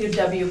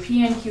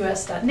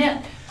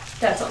www.pnqs.net.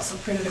 That's also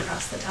printed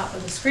across the top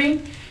of the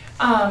screen.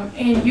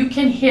 And you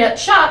can hit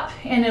shop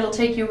and it'll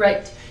take you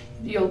right,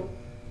 you'll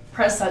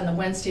press on the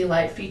Wednesday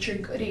Live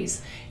featured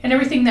goodies. And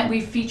everything that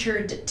we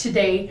featured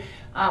today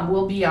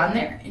will be on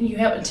there. And you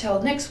have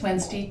until next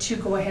Wednesday to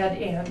go ahead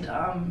and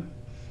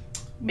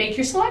make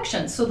your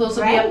selections. So those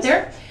will be up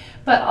there.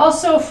 But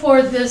also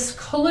for this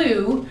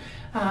clue,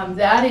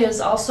 that is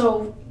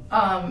also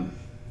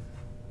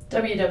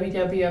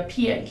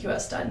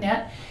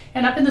www.pnqs.net.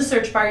 And up in the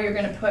search bar, you're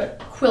going to put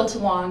quilt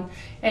along,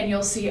 and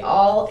you'll see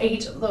all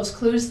 8 of those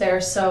clues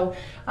there. So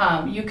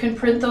you can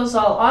print those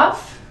all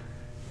off.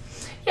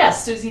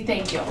 Yes, Susie,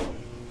 thank you.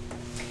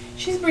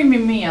 She's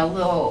bringing me a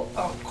little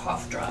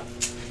cough drop.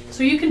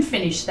 So you can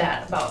finish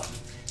that about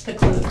the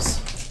clues.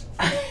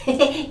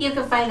 You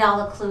can find all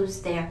the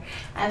clues there.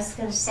 I was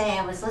going to say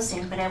I was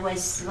listening, but I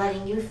was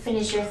letting you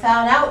finish your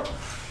thought out.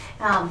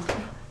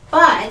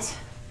 But,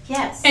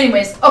 yes.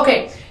 Anyways,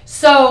 okay.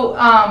 So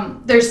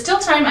there's still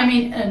time. I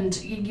mean, and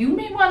you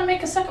may want to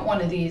make a second one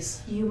of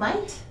these. You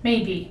might.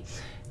 Maybe.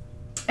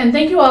 And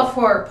thank you all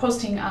for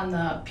posting on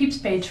the Peeps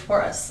page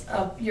for us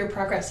of your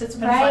progress. It's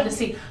been fun to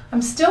see.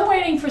 I'm still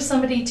waiting for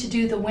somebody to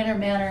do the Winter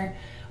Manor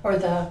or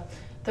the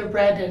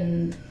red,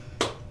 and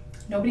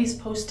nobody's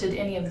posted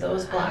any of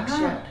those blocks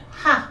yet.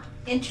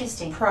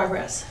 Interesting.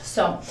 Progress.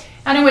 So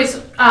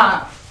anyways,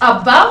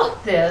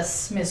 about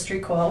this mystery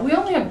coil, we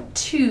only have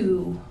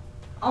 2.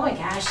 Oh my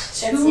gosh, that's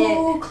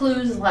 2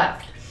 clues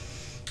left.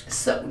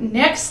 So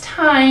next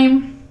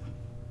time,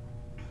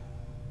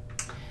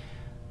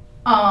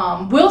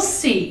 we'll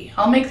see.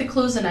 I'll make the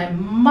clues, and I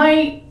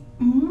might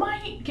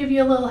give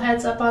you a little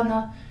heads up on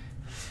the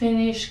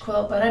finished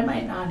quilt, but I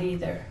might not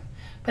either.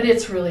 But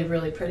it's really,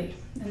 really pretty.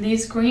 And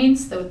these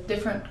greens, the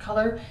different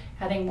color,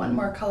 adding one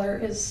more color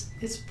is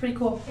pretty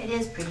cool. It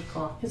is pretty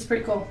cool. It's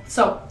pretty cool.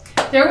 So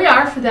there we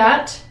are for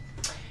that.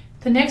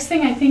 The next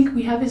thing I think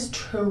we have is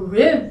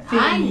trivia.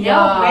 I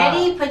know.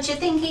 Ready? Put your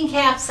thinking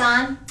caps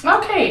on.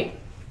 Okay.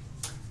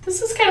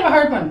 This is kind of a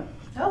hard one.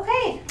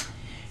 Okay.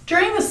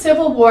 During the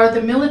Civil War,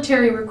 the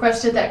military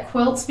requested that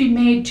quilts be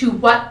made to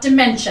what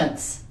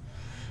dimensions?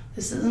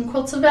 This isn't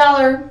Quilts of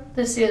Valor.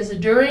 This is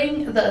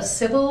during the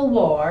Civil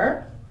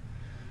War.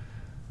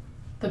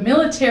 The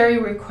military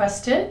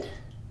requested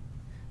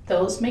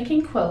those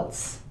making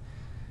quilts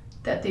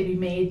that they be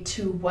made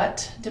to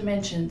what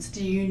dimensions?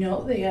 Do you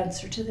know the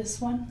answer to this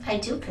one? I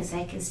do, because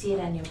I can see it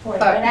on your board.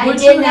 But I would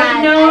did you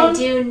have not.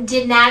 known?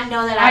 Did not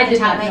know that off the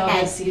top of my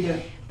head. This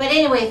either. But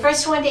anyway,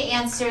 first one to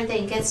answer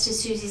that gets to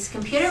Susie's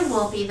computer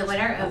will be the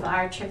winner of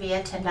our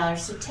trivia $10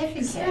 certificate.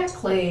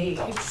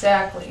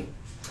 Exactly.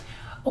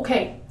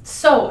 Okay,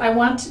 so I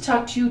want to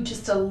talk to you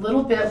just a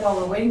little bit while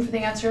we're waiting for the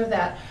answer of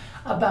that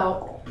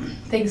about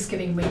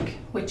Thanksgiving week,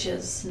 which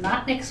is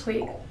not next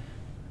week.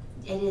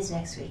 It is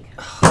next week.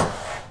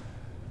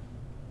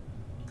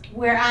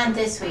 We're on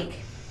this week.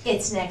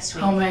 It's next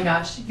week. Oh my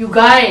gosh. You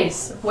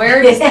guys,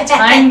 where does the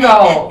time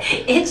go?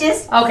 It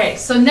just okay,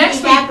 so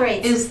next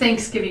evaporates. week is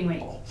Thanksgiving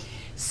week.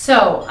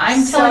 So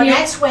I'm telling you. So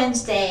next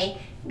Wednesday,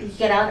 we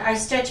get out our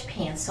stretch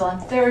pants. So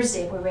on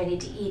Thursday, we're ready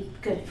to eat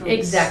good food.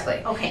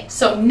 Exactly. Okay.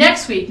 So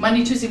next week,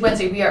 Monday, Tuesday,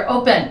 Wednesday, we are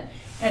open.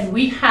 And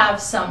we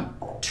have some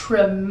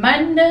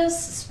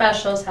tremendous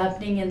specials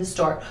happening in the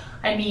store.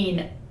 I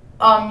mean,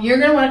 you're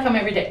going to want to come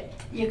every day.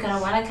 You're going to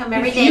want to come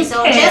every day.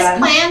 So just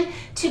plan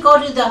to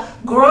go to the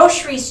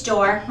grocery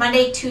store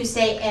Monday,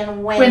 Tuesday,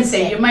 and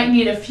Wednesday. You might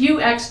need a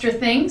few extra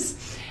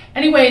things.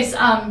 Anyways,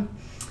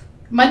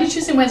 Monday,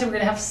 Tuesday, Wednesday, we're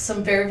going to have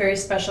some very, very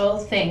special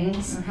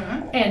things.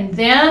 And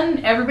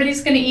then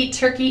everybody's going to eat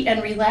turkey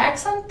and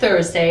relax on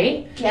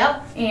Thursday.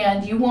 Yep.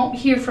 And you won't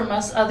hear from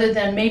us other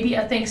than maybe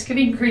a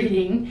Thanksgiving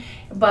greeting.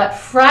 But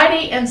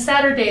Friday and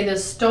Saturday, the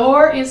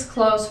store is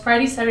closed.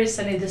 Friday, Saturday,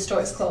 Sunday, the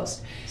store is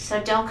closed. So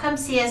don't come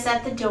see us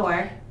at the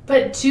door.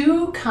 But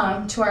do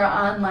come to our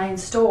online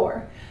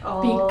store.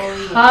 Oh,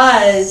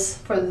 because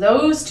for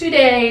those 2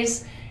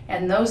 days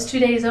and those 2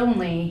 days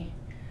only,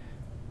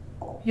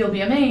 you'll be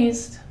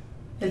amazed.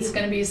 It's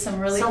going to be some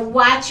really... So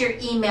watch your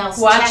emails.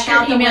 Watch Check your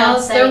out the emails.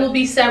 website. There will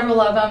be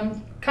several of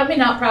them coming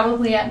out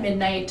probably at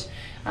midnight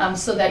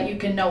so that you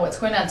can know what's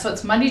going on. So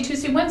it's Monday,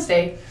 Tuesday,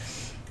 Wednesday,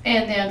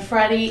 and then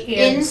Friday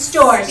in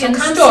store. So in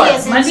come store. see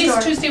us in Monday,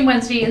 store. Tuesday,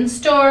 Wednesday in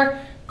store.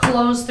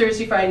 Closed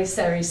Thursday, Friday,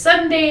 Saturday,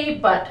 Sunday,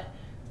 but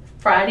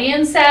Friday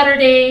and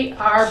Saturday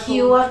are...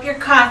 Queue up your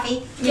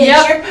coffee.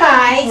 Get your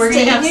pie. We're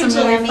going to have your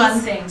some really jammies.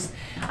 fun things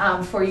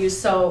for you.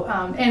 So,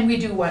 and we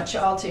do want you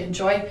all to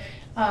enjoy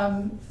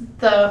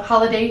the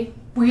holiday.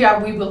 We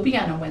will be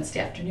on a Wednesday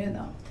afternoon,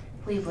 though.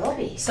 We will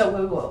be. So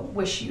we will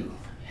wish you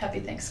happy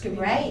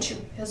Thanksgiving too,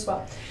 as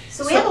well.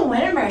 So we have a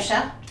winner,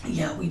 Marcia.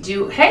 Yeah, we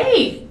do.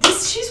 Hey,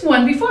 she's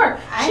won before.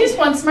 She's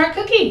won Smart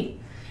Cookie.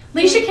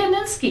 Leisha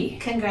Kandinsky.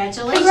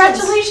 Congratulations.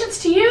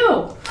 Congratulations to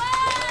you.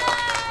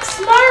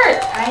 Smart.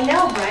 I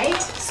know,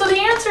 right? So the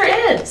answer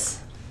is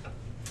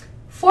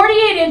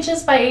 48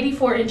 inches by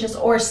 84 inches,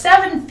 or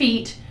 7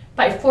 feet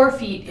by 4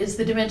 feet is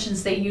the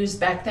dimensions they used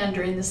back then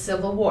during the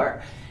Civil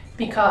War,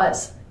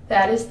 because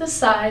that is the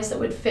size that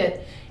would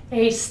fit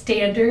a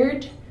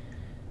standard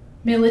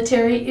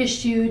military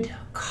issued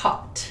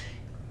cot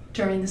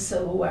during the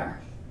Civil War.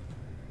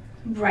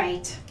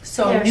 Right.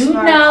 So They're new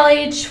smart.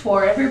 knowledge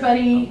for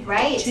everybody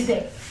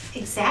today.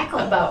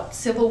 Exactly. About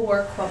Civil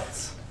War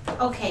quilts.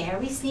 Okay, are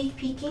we sneak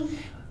peeking?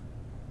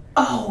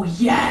 Oh,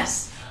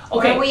 yes.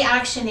 Okay. Or are we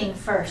auctioning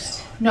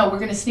first? No, we're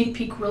going to sneak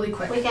peek really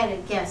quick. We got to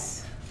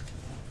guess.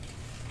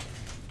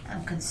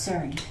 I'm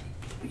concerned.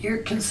 You're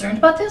concerned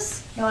about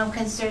this? No, I'm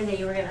concerned that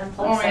you were going to unplug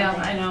something. Yeah,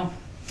 I know.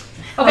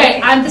 Okay,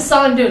 this is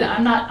all I'm doing.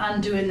 I'm not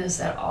undoing this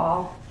at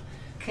all.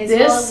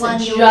 This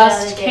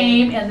just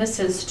came, and this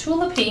is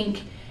Tula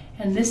Pink,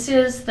 and this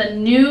is the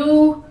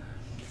new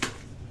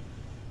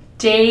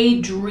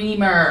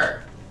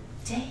Daydreamer.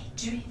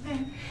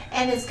 Daydreamer.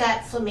 And it's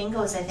got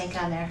flamingos, I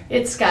think, on there.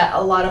 It's got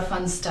a lot of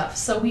fun stuff.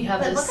 So we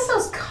have this. Look at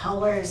those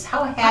colors.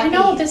 How happy. I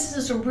know, this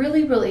is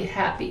really, really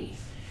happy.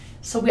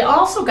 So we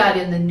also got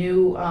in the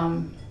new...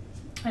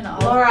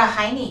 Laura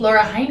Heine.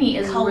 Laura Heine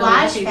is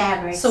collage really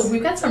fabrics. So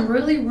we've got some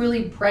really,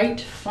 really bright,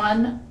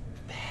 fun,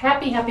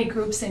 happy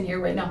groups in here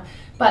right now.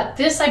 But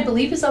this, I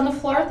believe, is on the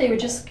floor. They were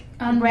just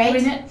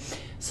unrolling it.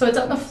 So it's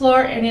on the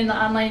floor, and in the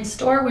online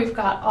store, we've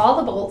got all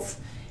the bolts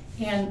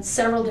and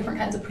several different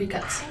kinds of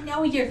pre-cuts. I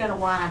know you're going to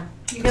want them.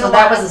 So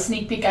that was a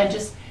sneak peek. I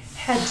just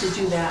had to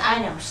do that. I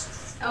know.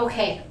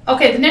 Okay.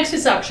 Okay, the next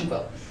is auction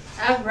quilt.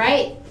 All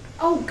right.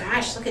 Oh,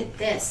 gosh, look at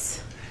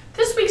this.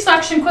 This week's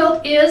auction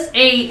quilt is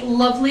a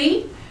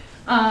lovely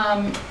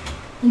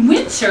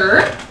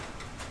winter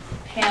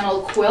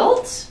panel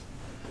quilt.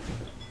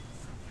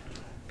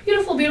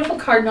 Beautiful, beautiful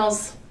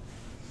cardinals.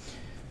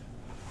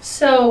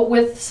 So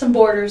with some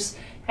borders.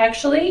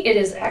 Actually, it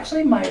is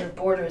actually mitered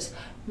borders.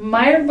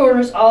 Mitered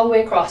borders all the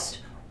way across.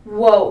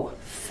 Whoa.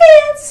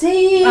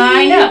 Fancy.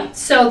 I know.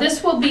 So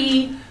this will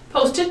be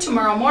posted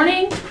tomorrow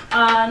morning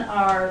on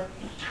our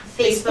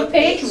Facebook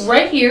page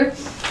right here.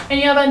 And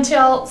you have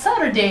until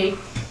Saturday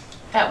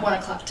at 1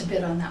 o'clock to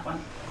bid on that one.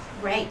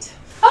 Right.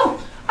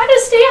 Oh, I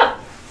just stay up.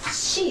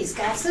 She's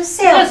got some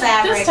sale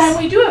fabrics. This time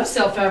we do have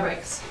sale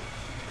fabrics.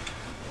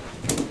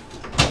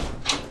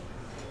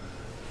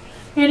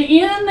 And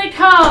in they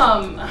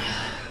come.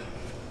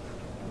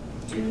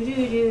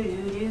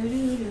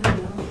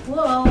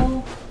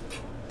 Whoa.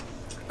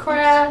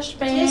 Crash,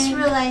 bang. Just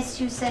realized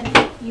you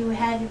said you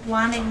had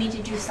wanted me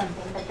to do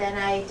something, but then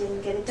I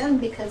didn't get it done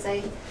because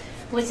I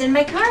was in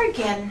my car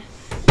again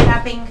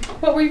shopping.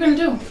 What were you going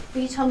to do?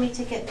 You told me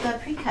to get the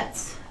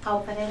pre-cuts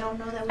out, but I don't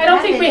know that we I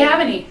don't think we have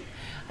any.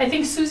 I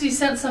think Susie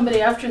sent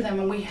somebody after them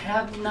and we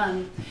have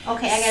none.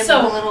 Okay, I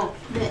gotta move a little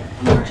bit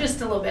more.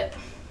 Just a little bit.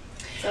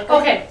 Okay.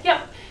 Okay,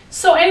 yep.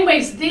 So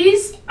anyways,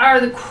 these are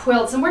the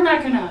quilts, and we're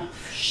not going to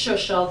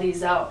shush all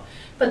these out.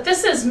 But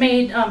this is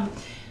made,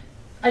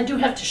 I do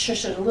have to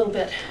shush it a little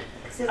bit.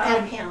 Because it's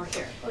got a panel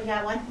here. We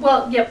got one?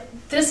 Well, yep.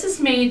 This is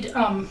made,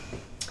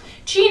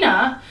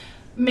 Gina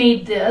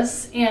made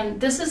this,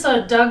 and this is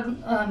a Doug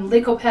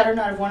Lako pattern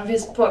out of one of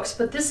his books,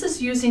 but this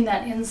is using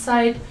that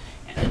inside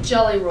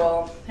jelly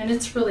roll, and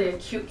it's really a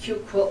cute,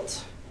 cute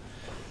quilt.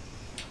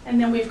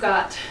 And then we've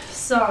got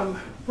some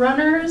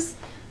runners.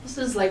 This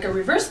is like a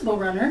reversible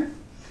runner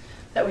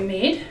that we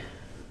made.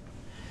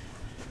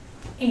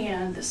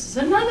 And this is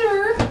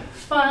another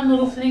fun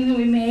little thing that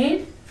we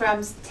made.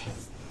 From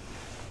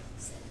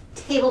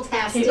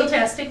Table-tastic.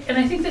 Table-tastic, and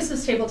I think this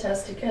is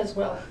Table-tastic as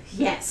well.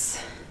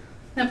 Yes.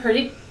 Isn't that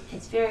pretty?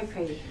 It's very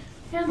pretty.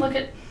 And look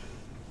at,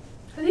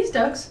 are these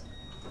Doug's?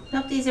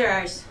 Nope, these are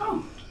ours.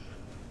 Oh.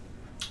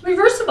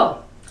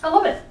 Reversible. I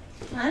love it.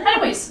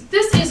 Anyways,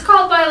 this is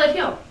called Violet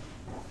Hill.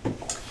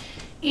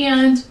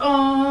 And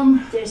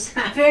there's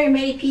not very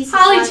many pieces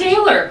Holly left.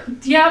 Taylor.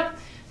 Yep.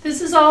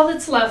 This is all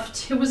that's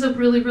left. It was a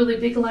really, really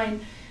big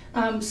line.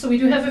 So we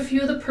do have a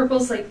few of the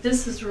purples. Like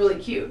this is really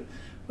cute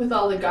with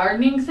all the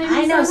gardening things.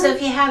 I know. So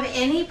if you have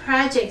any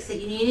projects that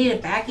you need a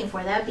backing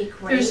for, that'd be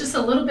great. There's just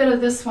a little bit of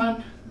this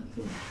one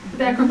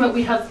background, but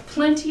we have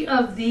plenty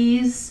of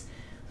these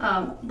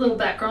little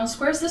background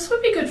squares. This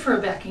would be good for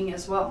a backing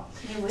as well.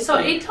 So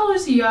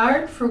 $8 a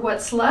yard for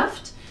what's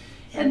left.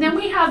 And then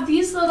we have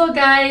these little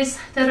guys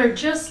that are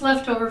just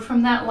left over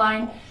from that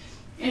line.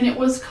 And it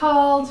was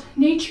called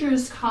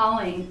Nature's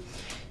Calling.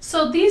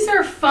 So these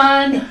are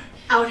fun.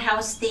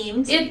 Outhouse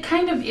themed. It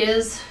kind of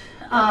is.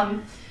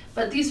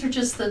 But these are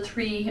just the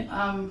three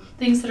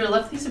things that are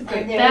left. These are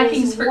great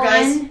backings for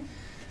guys.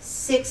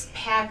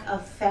 6-pack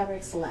of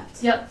fabrics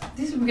left. Yep.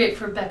 These would be great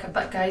for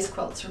guys'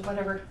 quilts or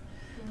whatever.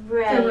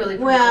 Right. They're really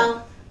pretty.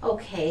 Well,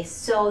 okay.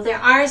 So there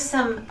are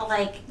some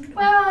like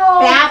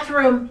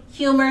bathroom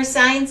humor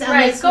signs on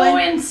this one. Go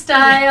in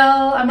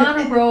style. I'm on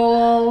a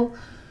roll.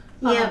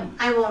 Yeah,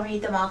 I will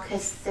read them all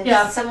because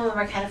some of them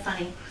are kind of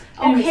funny.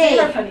 Anyways, they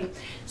are funny.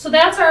 So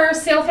that's our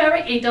sale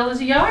fabric, $8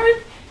 a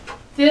yard.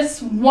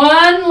 This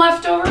one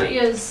leftover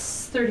is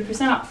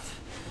 30% off.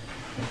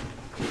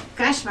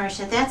 Gosh,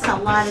 Marcia, that's a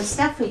lot of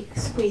stuff we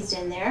squeezed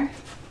in there.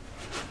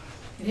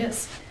 It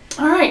is.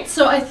 All right,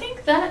 so I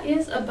think that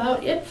is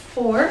about it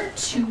for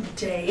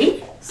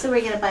today. So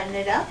we're going to button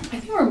it up? I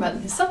think we're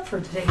buttoning this up for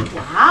today.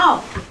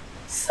 Wow.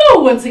 So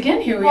once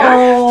again, here we are.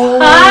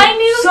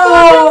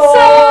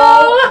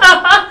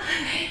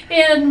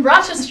 In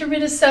Rochester,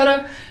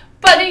 Minnesota,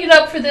 buttoning it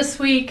up for this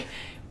week.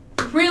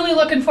 Really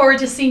looking forward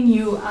to seeing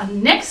you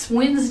on next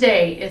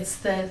Wednesday. It's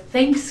the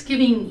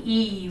Thanksgiving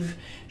Eve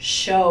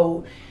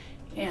show,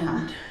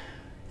 and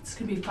it's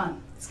going to be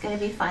fun. It's going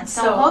to be fun.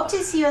 So hope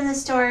to see you in the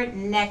store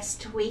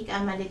next week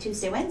on Monday,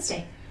 Tuesday,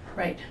 Wednesday.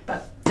 Right,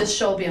 but this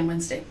show will be on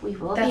Wednesday. We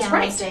will be on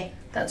Wednesday.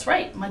 That's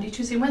right, Monday,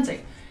 Tuesday,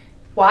 Wednesday.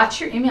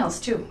 Watch your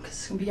emails too, because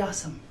it's going to be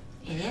awesome.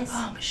 It is.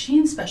 Oh,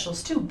 machine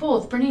specials too,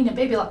 both Bernine and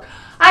Baby Lock.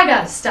 I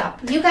got to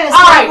stop. You got to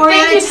stop. All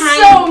right, thank you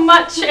so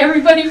much,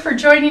 everybody, for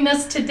joining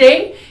us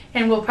today.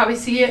 And we'll probably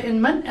see you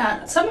in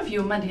some of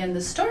you Monday in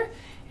the store.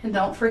 And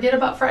don't forget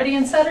about Friday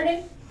and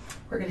Saturday.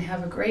 We're going to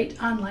have a great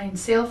online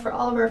sale for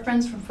all of our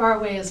friends from far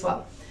away as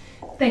well.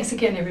 Thanks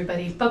again,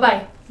 everybody.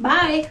 Bye-bye.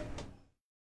 Bye.